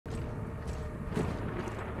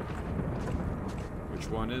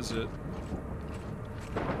one is it?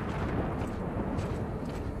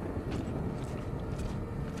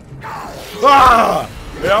 Ah!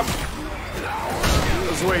 Yep. I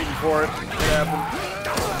was waiting for it. It happened.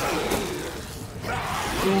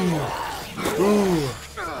 Ooh. Ooh.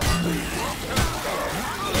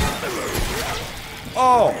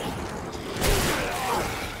 Oh.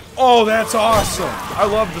 Oh, that's awesome. I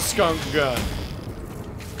love the skunk gun.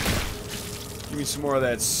 Give me some more of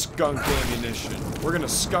that skunk ammunition. We're gonna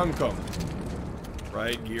skunk them.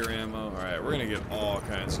 Right, gear ammo. Alright, we're gonna get all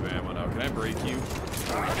kinds of ammo now. Can I break you?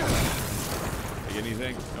 Take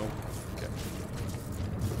anything? Nope. Okay.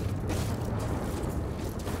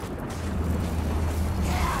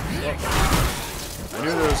 Look. I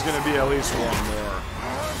knew there was gonna be at least one more.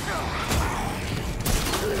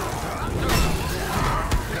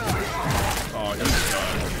 Oh, he's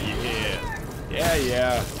done. Yeah.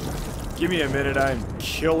 Yeah. Give me a minute, I'm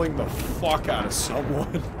killing the fuck out of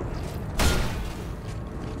someone.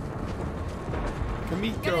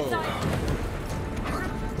 Kamiko.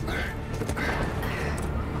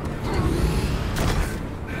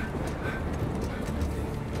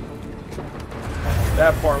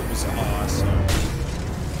 That part was awesome.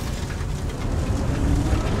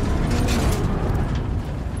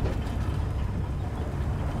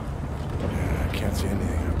 Yeah, I can't see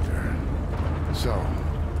anything up there. So.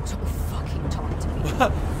 Don't fucking talk to me.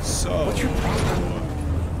 So. What's your problem?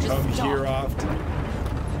 Come stop. here often.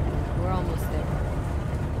 We're almost there.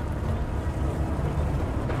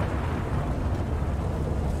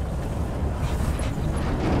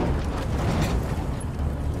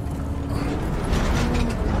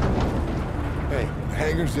 Hey, the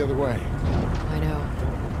hangar's the other way. I know.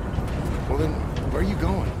 Well then, where are you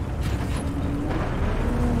going?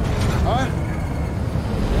 Huh?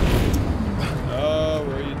 Oh,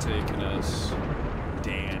 where are you taking us?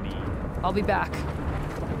 Danny. I'll be back.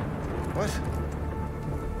 What?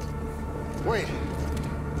 Wait.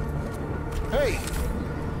 Hey!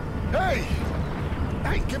 Hey!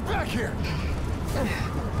 Hey, get back here!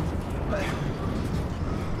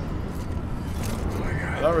 I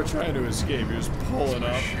thought we were trying to escape. He was pulling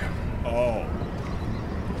up. Oh.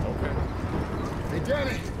 Okay. Hey,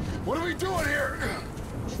 Danny! What are we doing here?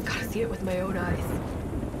 Gotta see it with my own eyes.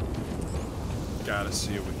 Gotta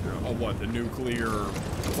see it with your... Oh, what? The nuclear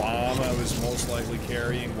bomb I was most likely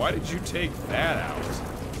carrying? Why did you take that out?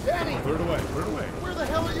 Danny! Put it away. Put it away. Where the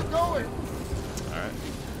hell are you going? Alright.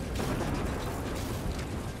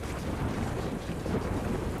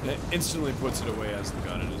 It instantly puts it away as the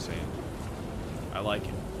gun in his hand. I like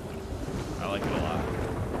it. I like it a lot.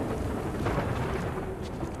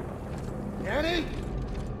 Danny?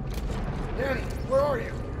 Danny, where are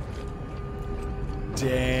you?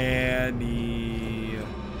 Danny.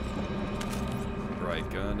 Right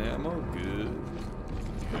gun ammo. Good.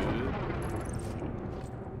 Good.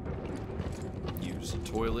 Use the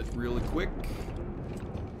toilet really quick.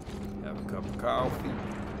 Have a cup of coffee.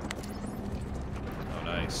 Oh,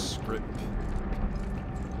 nice. Script.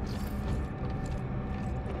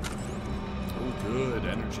 Oh, good.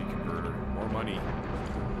 Energy converter. More money.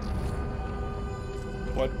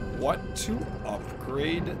 But what to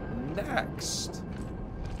upgrade next?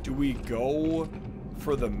 Do we go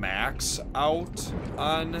for the max out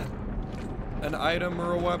on an item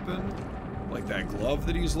or a weapon? Like that glove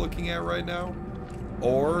that he's looking at right now?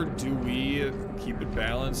 Or do we keep it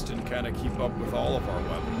balanced and kind of keep up with all of our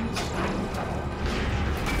weapons?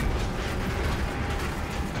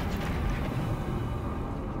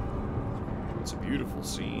 It's a beautiful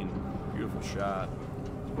scene. Beautiful shot.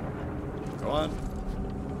 Come on.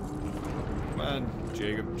 Come on,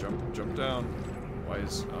 Jacob. Jump down. Why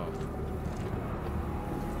is... Oh.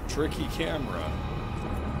 Tricky camera.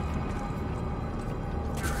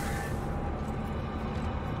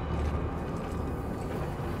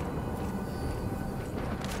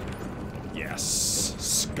 Yes.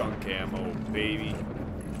 Skunk ammo, baby.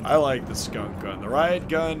 I like the skunk gun. The riot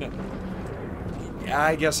gun... Yeah,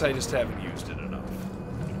 I guess I just haven't used it enough.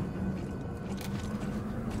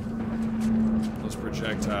 Those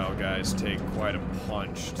projectile guys take quite a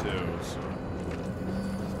punch, too, so...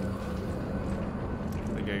 I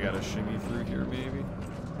think I gotta shimmy through here, maybe?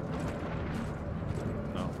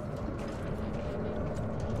 No.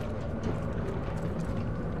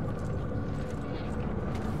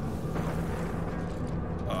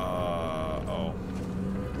 Oh.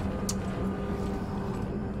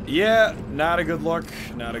 Yeah, not a good look.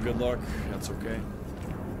 Not a good look. That's okay.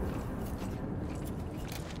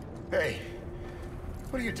 Hey,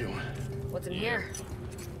 what are you doing? What's in here?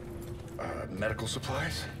 Medical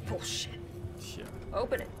supplies? Bullshit. Yeah.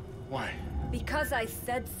 Open it. Why? Because I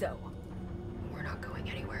said so. We're We're not going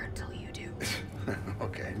anywhere until you do.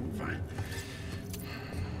 Okay, fine.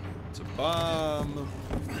 It's a bomb.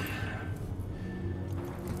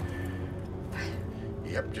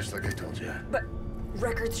 Yep, just like I told you. But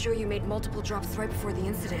records show you made multiple drops right before the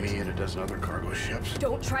incident. Me and a dozen other cargo ships.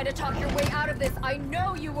 Don't try to talk your way out of this. I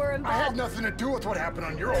know you were involved. I had nothing to do with what happened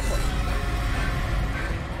on Europa.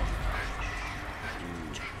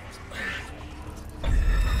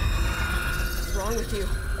 What's wrong with you?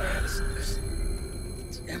 This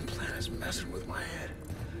implant is messing with my head.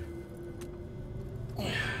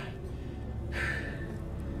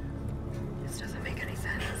 This doesn't make any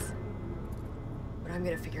sense. But I'm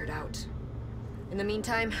gonna figure it out. In the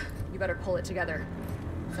meantime, you better pull it together.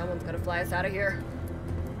 Someone's gonna fly us out of here.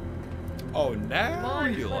 Oh, now Come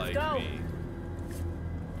on, you let's like go. me.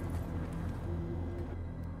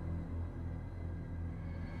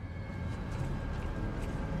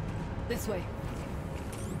 This way.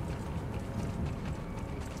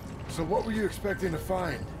 So what were you expecting to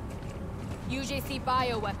find? UJC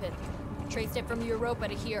bioweapon. Traced it from Europa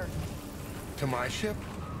to here. To my ship?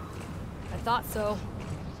 I thought so.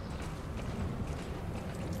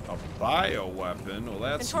 A bioweapon? Well,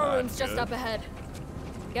 that's Control not room's just good. up ahead.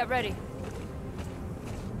 Get ready.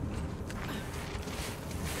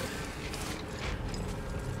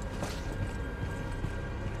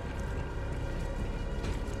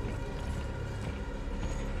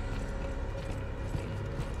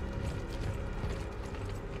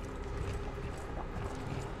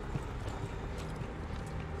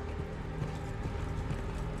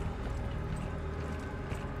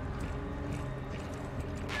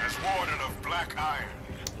 As Warden of Black Iron,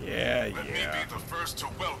 Yeah, let me yeah. be the first to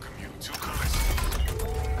welcome you to Callisto.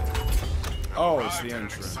 Oh, it's Arrived the at an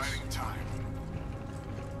entrance. exciting time.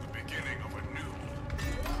 The beginning of a new.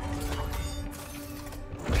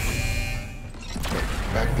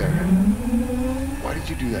 Back there. Why did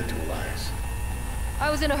you do that to Elias? I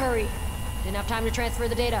was in a hurry. Didn't have time to transfer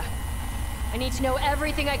the data. I need to know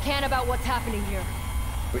everything I can about what's happening here.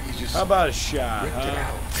 But you just How about a shot, ripped it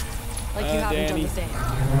huh? out. Like you haven't done Danny. the same.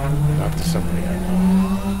 Not to somebody I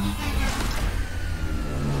know.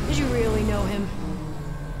 Did you really know him?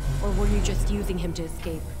 Or were you just using him to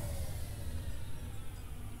escape?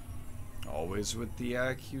 Always with the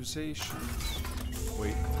accusations.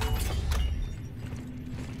 Wait.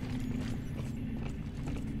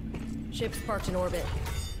 Ship's parked in orbit.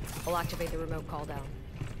 I'll activate the remote call down.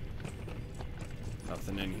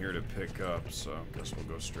 Nothing in here to pick up, so guess we'll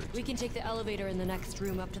go straight to We can take the elevator in the next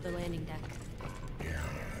room up to the landing deck. Yeah,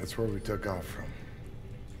 that's where we took off from.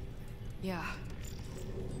 Yeah.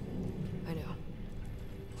 I know.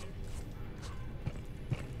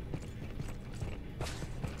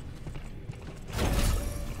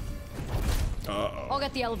 Uh-oh. I'll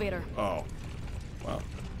get the elevator. Oh. Well,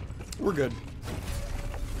 we're good.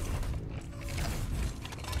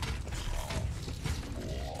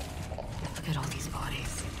 Look at all these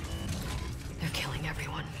bodies. They're killing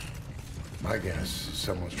everyone. My guess is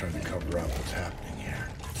someone's trying to cover up what's happening here.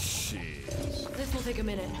 Jeez. This will take a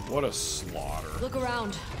minute. What a slaughter. Look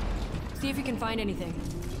around. See if you can find anything.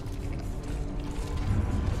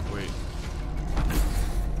 Wait.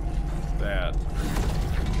 That.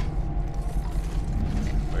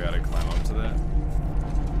 I gotta climb up to that.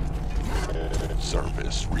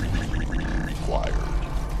 Service required.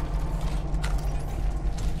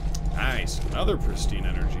 Nice. Another pristine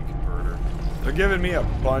energy converter. They're giving me a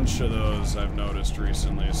bunch of those, I've noticed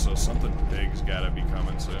recently, so something big's gotta be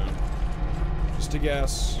coming soon. Just a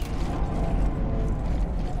guess.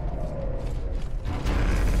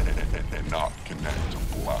 Not connect to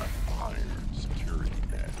Black Iron security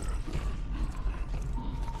net.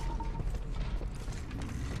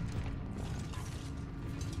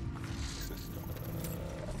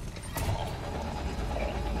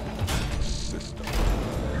 System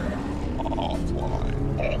offline.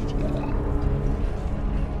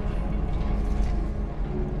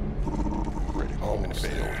 Critical Almost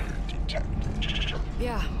failure there. detected.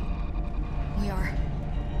 Yeah. We are.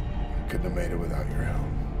 Couldn't have made it without your help.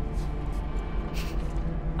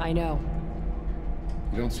 I know.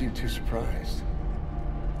 You don't seem too surprised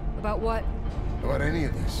About what? about any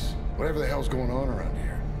of this. Whatever the hell's going on around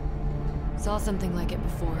here. Saw something like it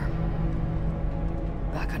before.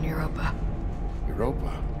 Back on Europa.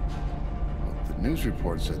 Europa. Well, the news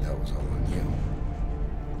report said that was all on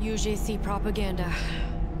you. UJC propaganda.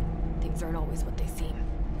 Things aren't always what they seem.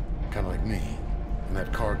 Kind of like me. And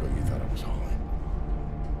that cargo you thought I was hauling.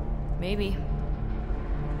 Maybe.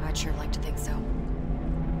 I'd sure like to think so.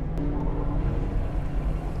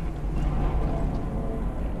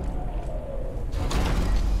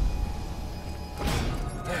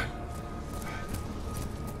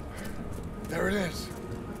 it is.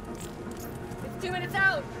 It's 2 minutes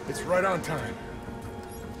out. It's right on time.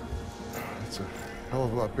 It's a hell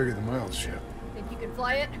of a lot bigger than my old ship. Think you can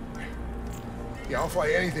fly it? Yeah, I'll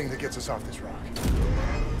fly anything that gets us off this rock.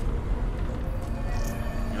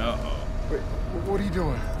 Uh-oh. Wait, what are you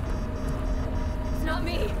doing? It's not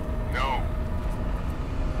me. No.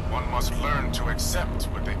 One must learn to accept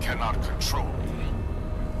what they cannot control.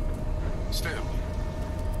 Still,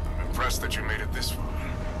 I'm impressed that you made it this far.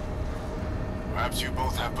 Perhaps you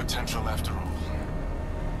both have potential after all.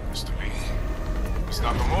 Mr. Lee, Miss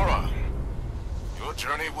Nakamura, your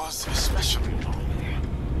journey was especially long.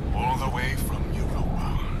 All the way from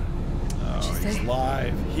Europa. Oh, he's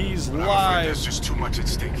live. He's But I'm afraid live. there's just too much at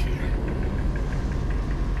stake here.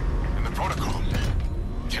 And the protocol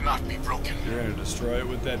cannot be broken. You're gonna destroy it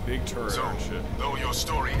with that big turret, So, aren't you? though your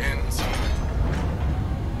story ends here,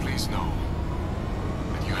 please know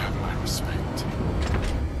that you have my respect.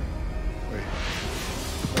 Wait.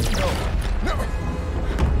 No. No!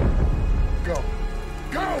 Go.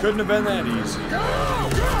 Go! Couldn't have been that easy. Go!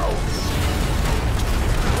 Go!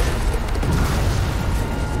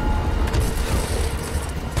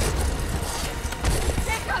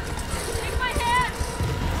 Jacob! Take my hand!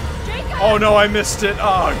 Jacob! Oh no, I missed it.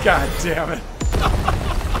 Oh, god damn it.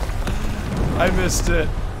 I missed it.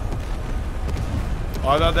 Oh,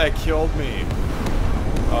 I thought that killed me.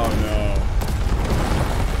 Oh no.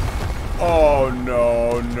 Oh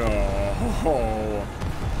no, no.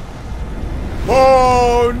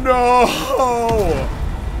 Oh no!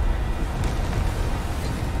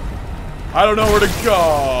 I don't know where to go.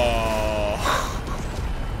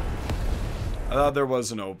 I thought there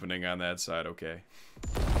was an opening on that side, okay.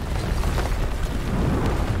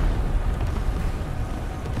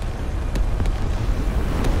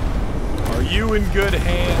 Are you in good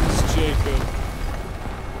hands, Jacob?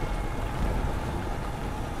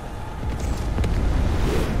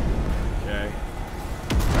 Okay.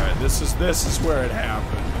 Alright, this is where it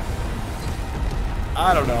happened.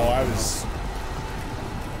 I don't know, I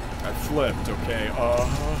flipped, okay.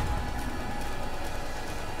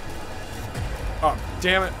 Oh,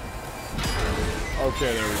 damn it.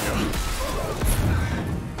 Okay, there we go.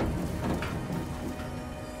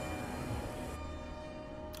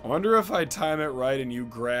 I wonder if I time it right and you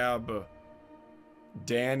grab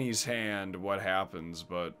Danny's hand, what happens,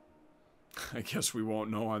 but I guess we won't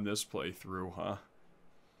know on this playthrough, huh?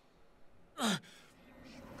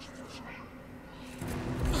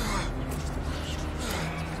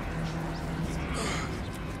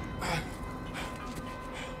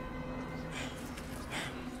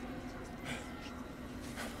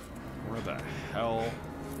 Where the hell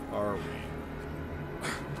are we?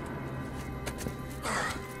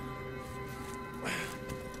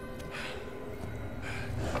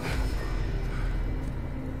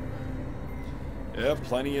 Yeah,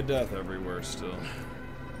 plenty of death everywhere still.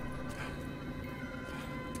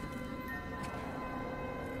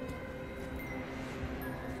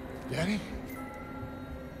 Daddy?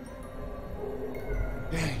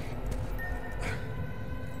 Daddy?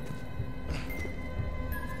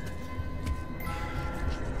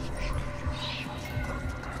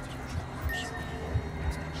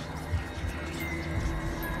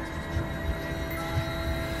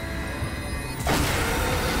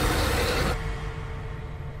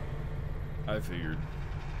 I figured.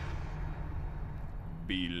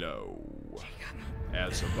 Below.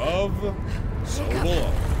 As above, so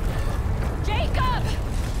below. Jacob!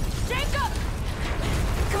 Jacob!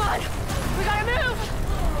 Come on! We gotta move!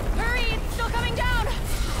 Hurry! It's still coming down!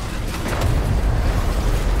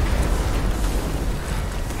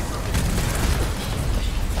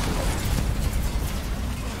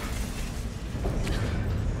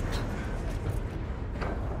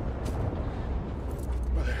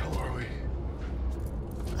 Where the hell are we?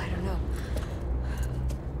 I don't know.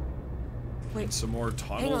 Wait. Some more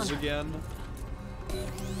tunnels on. again.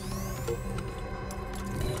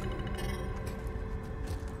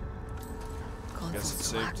 Guess it's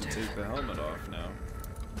safe to take the helmet off now.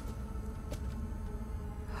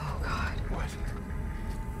 Oh god. What?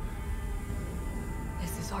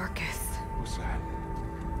 This is Arcus. What's that?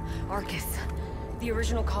 Arcus. The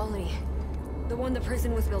original colony. The one the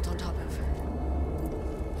prison was built on top of.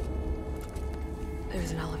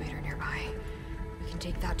 There's an elevator nearby. We can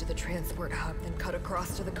take that to the transport hub, then cut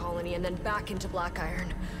across to the colony, and then back into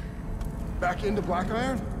Blackiron. Back into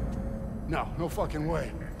Blackiron? No fucking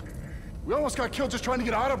way. We almost got killed just trying to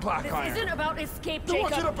get out of Blackiron. This isn't about escape, Then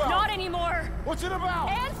Jacob. what's it about? Not anymore. What's it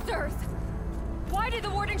about? Answers! Why did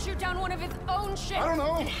the Warden shoot down one of his own ships? I don't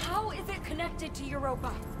know. And how is it connected to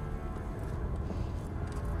Europa?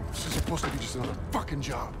 This is supposed to be just another fucking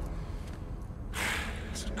job.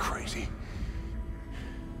 crazy.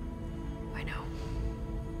 I know.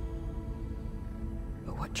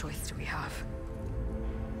 But what choice do we have?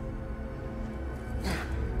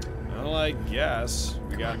 Well, I guess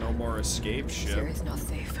we got no more escape This ship. area's not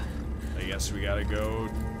safe. I guess we gotta go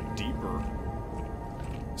deeper.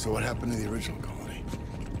 So what happened to the original colony?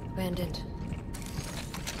 Abandoned.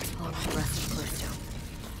 Along with the rest of Callisto.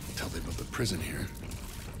 Tell they built a prison here.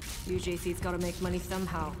 UJC's gotta make money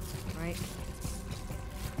somehow, right?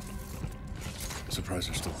 Surprised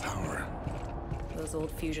there's still power. Those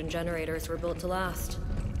old fusion generators were built to last.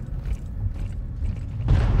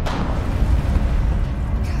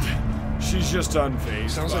 She's just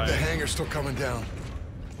unfazed Sounds by like the it. hangar's still coming down.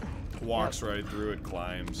 Walks right through it,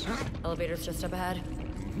 climbs. Elevator's just up ahead.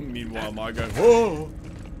 Meanwhile, my guy, whoa!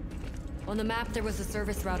 On the map, there was a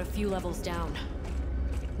service route a few levels down.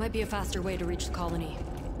 Might be a faster way to reach the colony.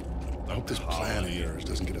 I hope this plan of yours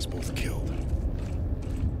doesn't get us both killed.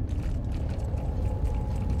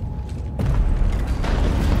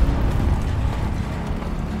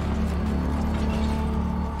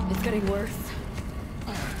 It's getting worse.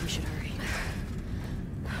 We should hurry.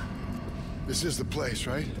 This is the place,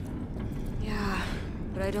 right? Yeah,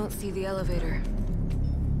 but I don't see the elevator.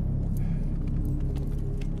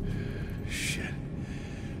 Shit.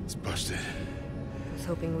 It's busted. I was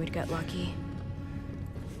hoping we'd get lucky.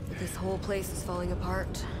 But this whole place is falling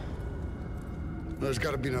apart. There's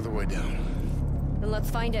gotta be another way down. Then let's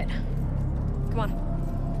find it. Come on.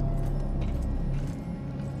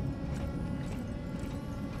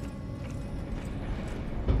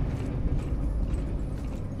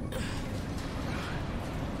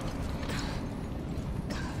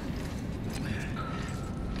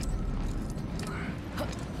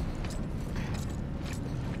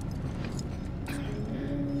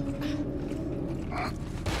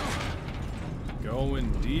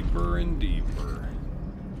 Going deeper and deeper.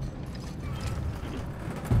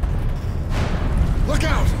 Look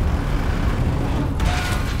out!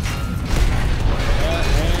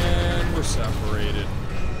 And we're separated.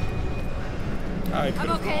 I could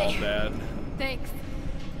have okay. called that. Thanks.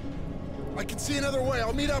 I can see another way.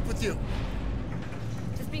 I'll meet up with you.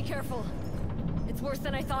 Just be careful. It's worse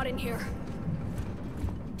than I thought in here.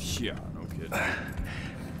 Yeah, no kidding.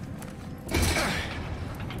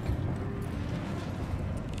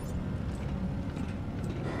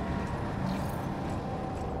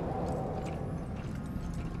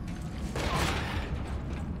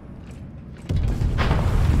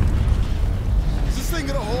 Is this thing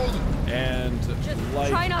gonna hold? And like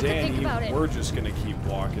try not to Danny, think about it. we're just gonna keep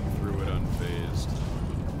walking through it unfazed.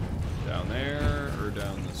 Down there or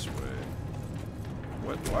down this way?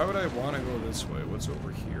 What? Why would I want to go this way? What's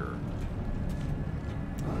over here?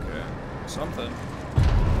 Okay, something.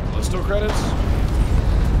 Callisto credits.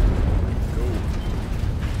 Go.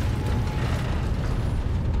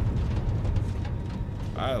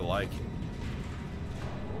 I like it.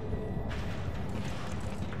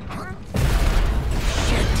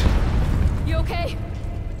 You okay?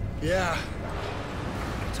 Yeah.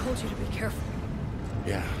 I told you to be careful.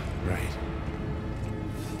 Yeah, right.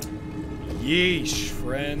 Yeesh,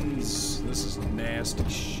 friends. This is nasty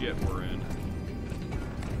shit we're in.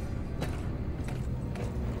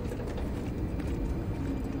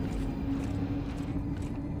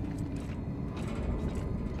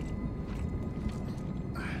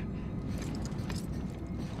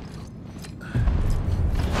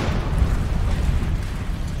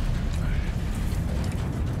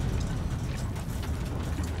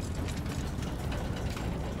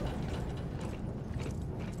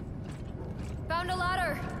 Found a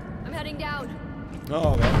ladder. I'm heading down.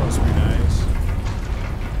 Oh, that must be nice.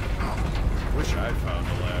 Wish I found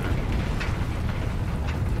a ladder.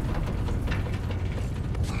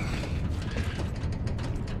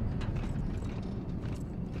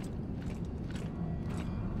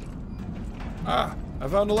 Ah, I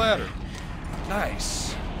found a ladder.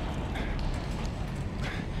 Nice.